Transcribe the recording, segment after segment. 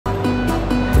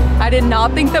did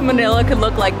not think that Manila could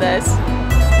look like this.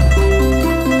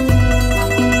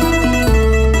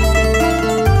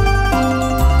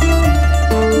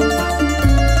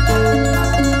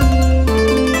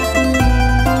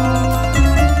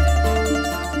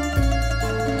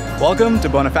 Welcome to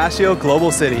Bonifacio Global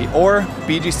City, or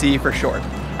BGC for short.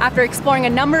 After exploring a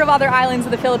number of other islands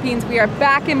of the Philippines, we are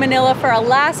back in Manila for our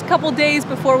last couple days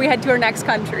before we head to our next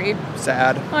country.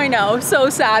 Sad. I know, so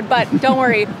sad, but don't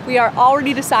worry, we are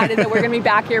already decided that we're gonna be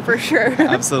back here for sure.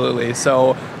 Absolutely.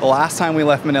 So the last time we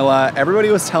left Manila,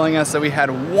 everybody was telling us that we had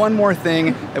one more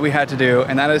thing that we had to do,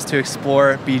 and that is to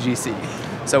explore BGC.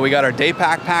 So we got our day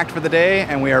pack packed for the day,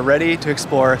 and we are ready to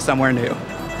explore somewhere new.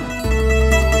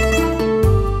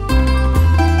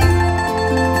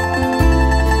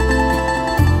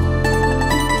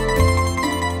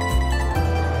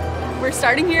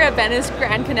 Starting here at Venice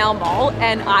Grand Canal Mall,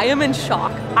 and I am in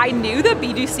shock. I knew that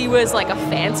BGC was like a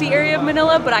fancy area of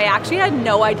Manila, but I actually had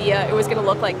no idea it was gonna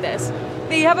look like this.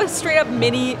 They have a straight up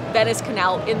mini Venice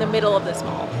Canal in the middle of this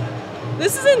mall.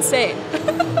 This is insane.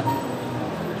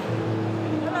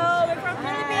 Hello, we're from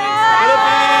Philippines!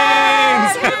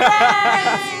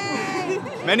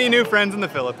 Many new friends in the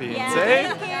Philippines, yeah,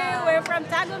 eh? thank you. We're from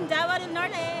Taguig,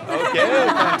 Norte. Okay,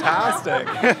 fantastic.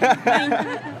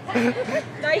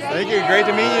 Thank you, great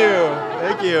to meet you.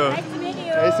 Thank you. Nice to meet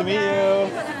you. Nice to meet you.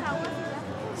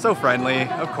 So friendly,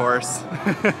 of course.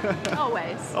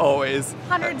 Always. Always.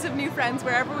 Hundreds of new friends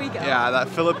wherever we go. Yeah, that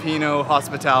Filipino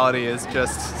hospitality is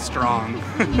just strong.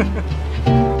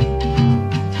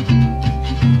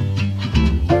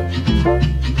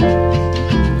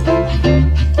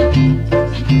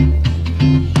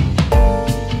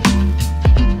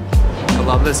 I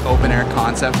love this open air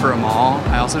concept for a mall.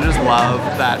 I also just love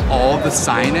that all of the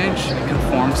signage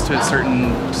conforms to a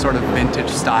certain sort of vintage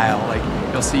style. Like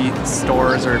you'll see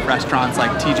stores or restaurants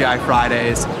like TGI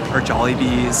Fridays or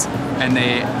Jollibee's, and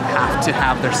they have to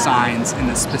have their signs in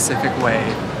a specific way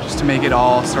just to make it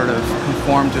all sort of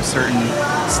conform to a certain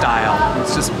style.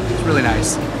 It's really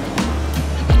nice.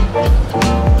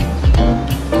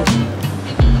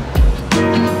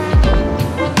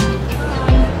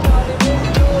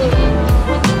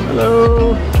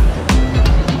 Hello.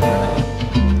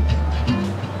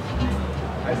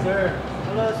 Hi, sir.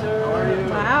 Hello, sir. How are you?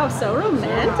 Wow, so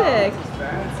romantic.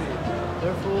 Fancy.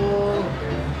 Wonderful.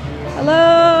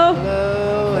 Hello. Hello.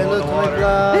 Hello to my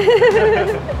vlog.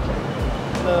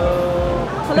 Hello.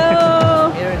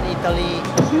 Hello. Here in Italy.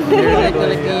 Here in the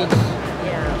Philippines.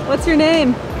 Yeah. What's your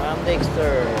name? I'm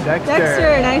Dexter.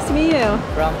 Dexter, nice to meet you.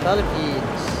 From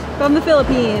Philippines. From the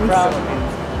Philippines. From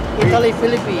Italy,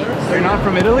 Philippines. So you're not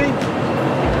from Italy?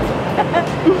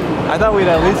 I thought we'd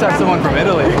at least have someone from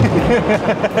Italy.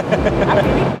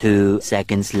 2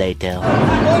 seconds later.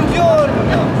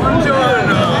 Buongiorno.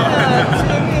 Buongiorno.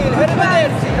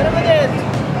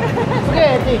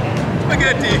 Spaghetti.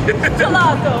 Spaghetti.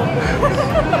 Gelato.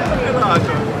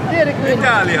 Gelato. Dairy Queen.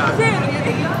 Italia.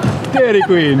 Dairy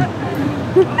Queen.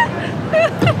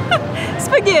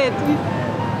 Spaghetti.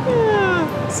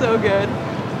 So good.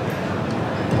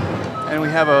 And we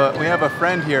have a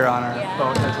friend here on our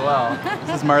boat as well.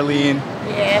 This is Marlene.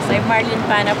 Yes, I'm Marlene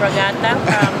Pana Bragata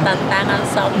from Tantangan,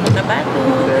 South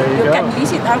Cotabato. There you go. can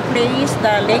visit our place,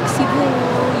 the Lake Cebu.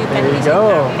 You can visit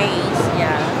our place.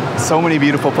 Yeah. So many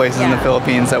beautiful places in the Yeah.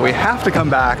 Philippines that we have to come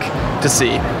back to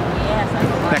see Yes.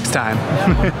 next time.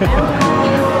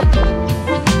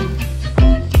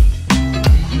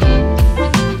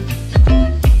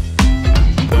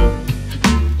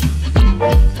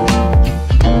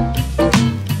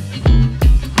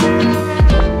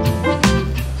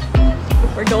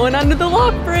 Going under the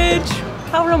lock bridge.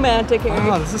 How romantic, Harry.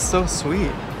 Oh, this is so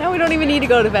sweet. Now we don't even need to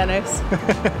go to Venice.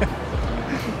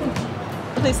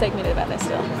 Please take me to Venice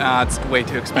still. Nah, it's way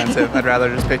too expensive. I'd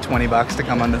rather just pay 20 bucks to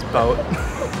come on this boat.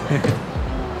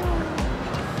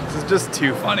 This is just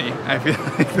too funny. I feel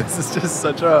like this is just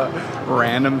such a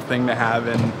random thing to have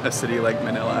in a city like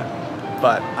Manila.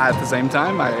 But at the same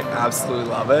time, I absolutely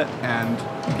love it, and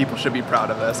people should be proud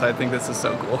of this. I think this is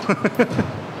so cool.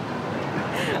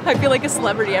 I feel like a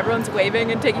celebrity. Everyone's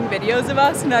waving and taking videos of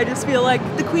us, and I just feel like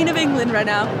the Queen of England right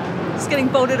now. Just getting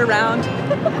voted around.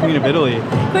 Queen of Italy.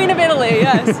 Queen of Italy,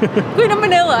 yes. Queen of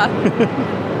Manila.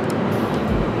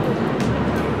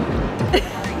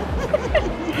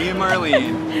 Me and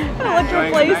Marlene.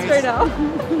 Electroplaced right now.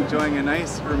 Enjoying a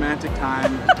nice romantic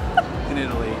time in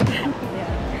Italy.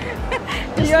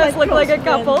 You guys look like a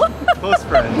couple. Close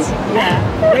friends.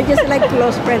 Yeah. We're just like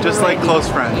close friends. Just like close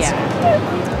friends. Yeah.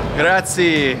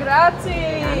 Grazie.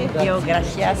 Grazie. Yo,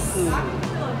 gracias.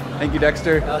 Thank you,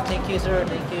 Dexter. Oh, thank you, sir.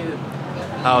 Thank you.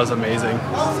 That was amazing.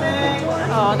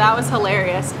 Oh, that was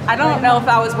hilarious. I don't know if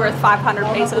that was worth 500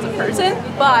 pesos a person,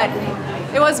 but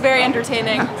it was very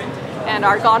entertaining. And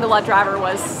our gondola driver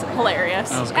was hilarious.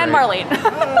 That was and great. Marlene.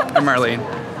 And Marlene.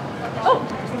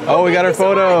 Oh, we got our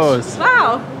photos. So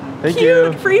wow. Thank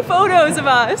Cute, you. free photos of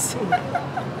us.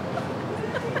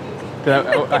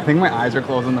 I think my eyes are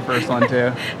closed on the first one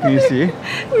too. Can you see?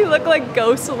 We look like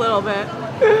ghosts a little bit.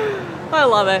 I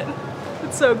love it.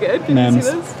 It's so good. Can you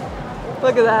see this?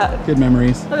 Look at that. Good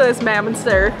memories. Look at this ma'am and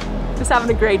sir. Just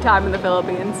having a great time in the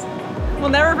Philippines. We'll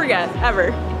never forget, ever.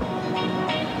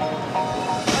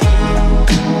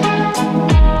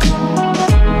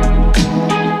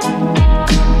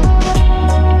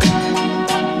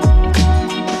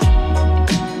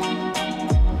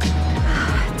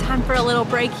 Time for a little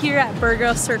break here at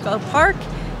Burgos Circle Park.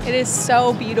 It is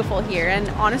so beautiful here, and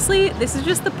honestly, this is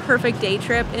just the perfect day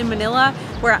trip in Manila.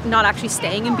 We're not actually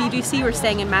staying in BGC, we're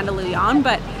staying in Mandaluyong,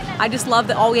 but I just love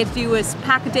that all we had to do was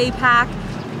pack a day pack,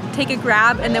 take a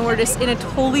grab, and then we're just in a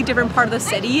totally different part of the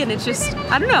city, and it's just,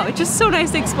 I don't know, it's just so nice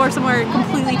to explore somewhere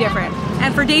completely different.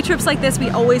 And for day trips like this,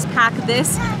 we always pack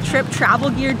this trip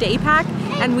travel gear day pack,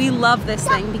 and we love this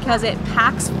thing because it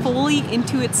packs fully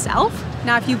into itself.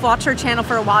 Now, if you've watched our channel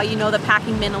for a while, you know that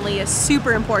packing minimally is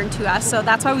super important to us. So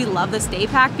that's why we love this day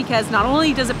pack, because not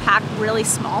only does it pack really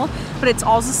small, but it's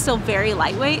also still very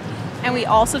lightweight. And we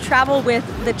also travel with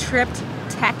the tripped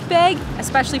tech bag,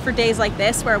 especially for days like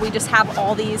this where we just have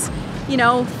all these, you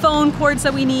know, phone cords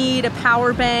that we need, a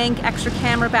power bank, extra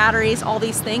camera batteries, all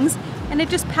these things. And it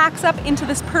just packs up into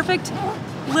this perfect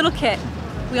little kit.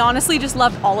 We honestly just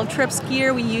loved all of Trip's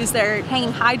gear. We use their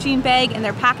hanging hygiene bag and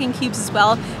their packing cubes as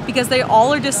well, because they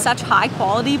all are just such high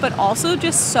quality, but also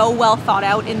just so well thought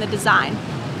out in the design.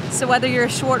 So whether you're a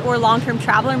short or long-term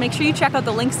traveler, make sure you check out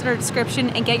the links in our description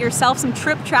and get yourself some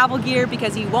Trip travel gear,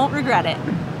 because you won't regret it.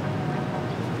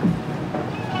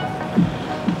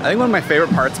 I think one of my favorite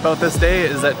parts about this day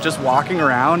is that just walking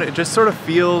around, it just sort of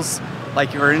feels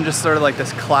like you're in just sort of like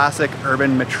this classic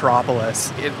urban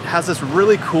metropolis. It has this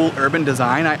really cool urban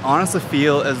design. I honestly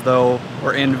feel as though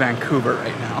we're in Vancouver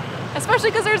right now. Especially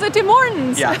because there's a Tim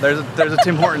Hortons. Yeah, there's a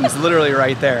Tim Hortons literally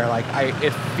right there. Like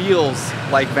it feels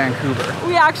like Vancouver.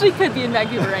 We actually could be in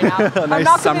Vancouver right now. A nice I'm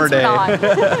not summer convinced day.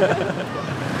 we're not.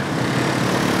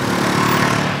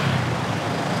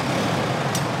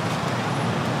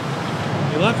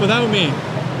 You left without me.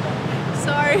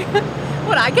 Sorry.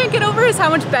 What I can't get over is how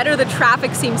much better the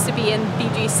traffic seems to be in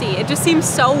BGC. It just seems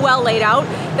so well laid out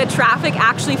that traffic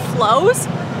actually flows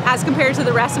as compared to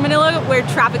the rest of Manila, where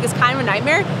traffic is kind of a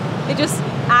nightmare. It just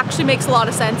actually makes a lot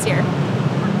of sense here.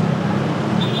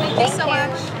 Thank you so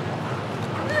much.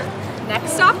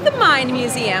 Next stop, the Mind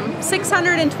Museum.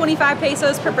 625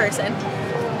 pesos per person.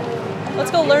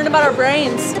 Let's go learn about our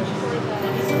brains.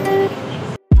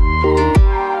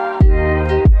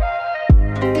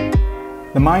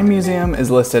 The Mind Museum is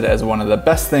listed as one of the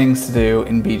best things to do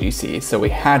in BGC, so we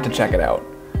had to check it out.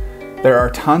 There are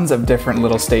tons of different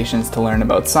little stations to learn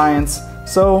about science,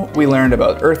 so we learned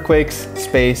about earthquakes,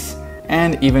 space,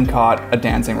 and even caught a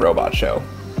dancing robot show.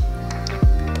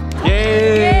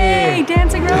 Yay! Yay,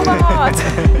 dancing robots!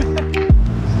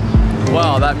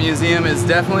 Well, that museum is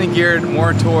definitely geared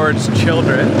more towards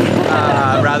children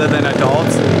rather than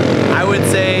adults. I would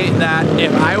say that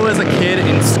if I was a kid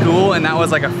in school and that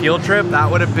was like a field trip, that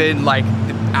would have been like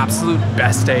the absolute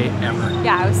best day ever.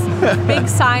 Yeah, it was big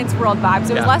science world vibes.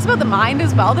 It was less about the mind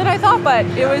as well than I thought, but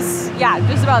it was, yeah,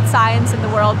 just about science in the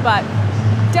world, but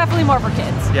definitely more for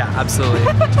kids. Yeah, absolutely.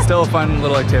 Still a fun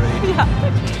little activity. Yeah.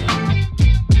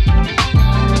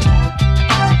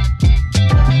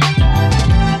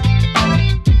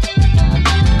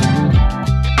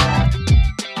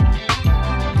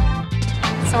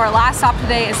 So our last stop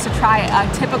today is to try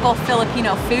a typical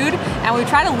Filipino food, and we've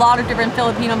tried a lot of different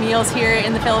Filipino meals here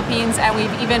in the Philippines, and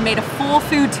we've even made a full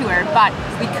food tour, but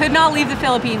we could not leave the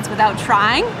Philippines without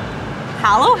trying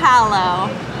halo halo.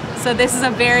 So this is a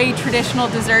very traditional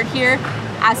dessert here.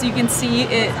 As you can see,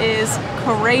 it is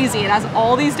crazy. It has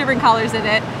all these different colors in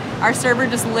it. Our server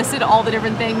just listed all the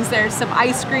different things. There's some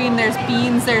ice cream, there's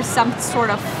beans, there's some sort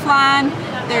of flan,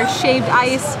 there's shaved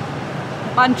ice,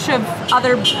 bunch of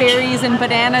other berries and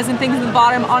bananas and things at the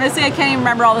bottom. Honestly, I can't even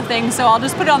remember all the things, so I'll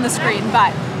just put it on the screen,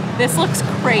 but this looks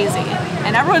crazy.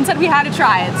 And everyone said we had to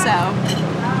try it, so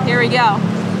here we go.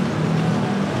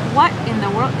 What in the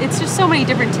world? It's just so many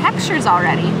different textures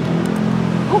already.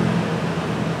 Ooh.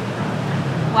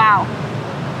 Wow.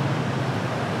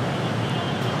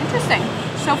 Interesting.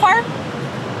 So far,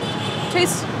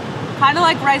 tastes kind of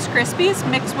like Rice Krispies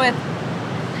mixed with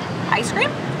ice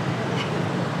cream.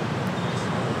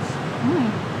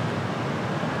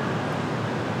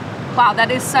 Wow,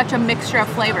 that is such a mixture of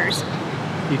flavors.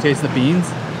 You taste the beans?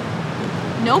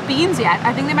 No beans yet.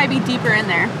 I think they might be deeper in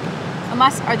there.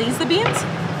 Unless, are these the beans?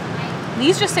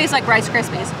 These just taste like Rice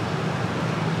Krispies.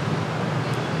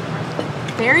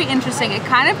 Very interesting. It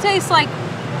kind of tastes like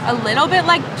a little bit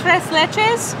like tres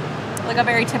leches, like a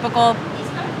very typical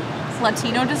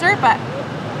Latino dessert, but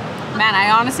man,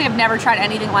 I honestly have never tried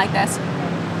anything like this.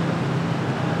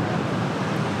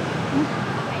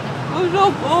 Oh,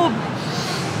 so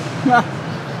good.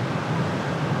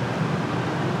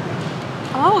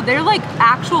 Oh, they're like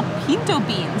actual pinto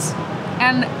beans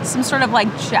and some sort of like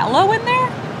jello in there.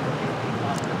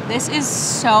 This is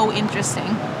so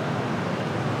interesting.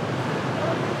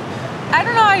 I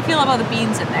don't know how I feel about the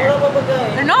beans in there.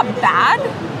 They're not bad,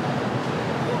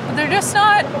 but they're just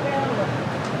not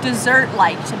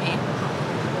dessert-like to me.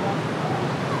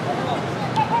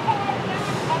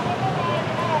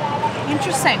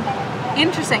 Interesting.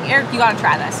 Interesting. Eric, you gotta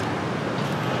try this.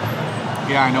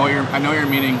 Yeah, I know what you're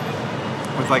meaning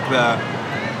with like the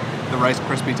Rice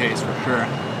Krispie taste for sure.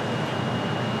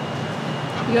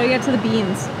 You gotta get to the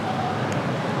beans.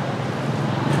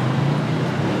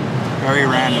 Very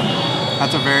random.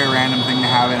 That's a very random thing to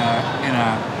have in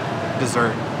a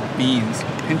dessert. Beans,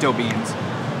 pinto beans.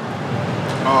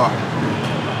 Oh,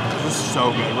 this is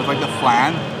so good with like the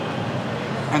flan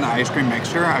and the ice cream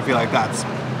mixture. I feel like that's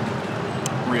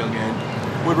real good.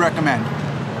 Would recommend.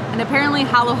 And apparently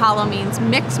halo halo means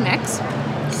mix mix.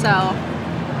 So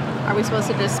are we supposed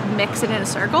to just mix it in a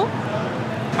circle?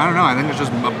 I don't know. I think it's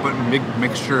just a big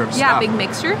mixture of stuff. Yeah, big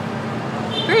mixture.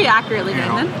 Very accurately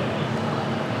done then.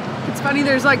 It's funny,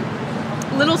 there's like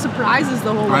little surprises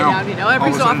the whole way down, you know?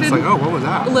 Every so often, it's like, oh, what was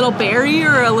that? A little berry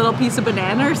or a little piece of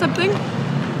banana or something.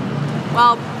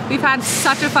 Well, we've had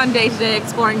such a fun day today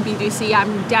exploring BGC.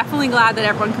 I'm definitely glad that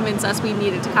everyone convinced us we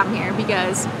needed to come here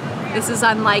because this is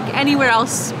unlike anywhere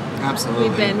else Absolutely.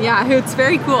 we've been. Yeah, it's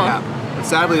very cool. Yeah. But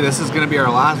sadly, this is going to be our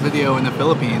last video in the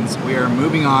Philippines. We are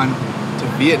moving on to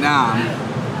Vietnam.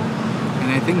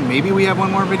 And I think maybe we have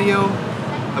one more video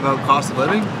about cost of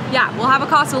living? Yeah, we'll have a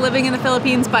cost of living in the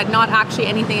Philippines, but not actually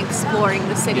anything exploring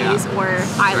the cities or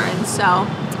islands. So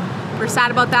we're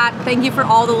sad about that. Thank you for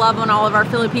all the love on all of our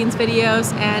Philippines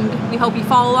videos, and we hope you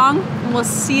follow along, and we'll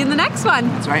see you in the next one.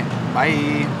 That's right.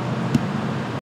 Bye.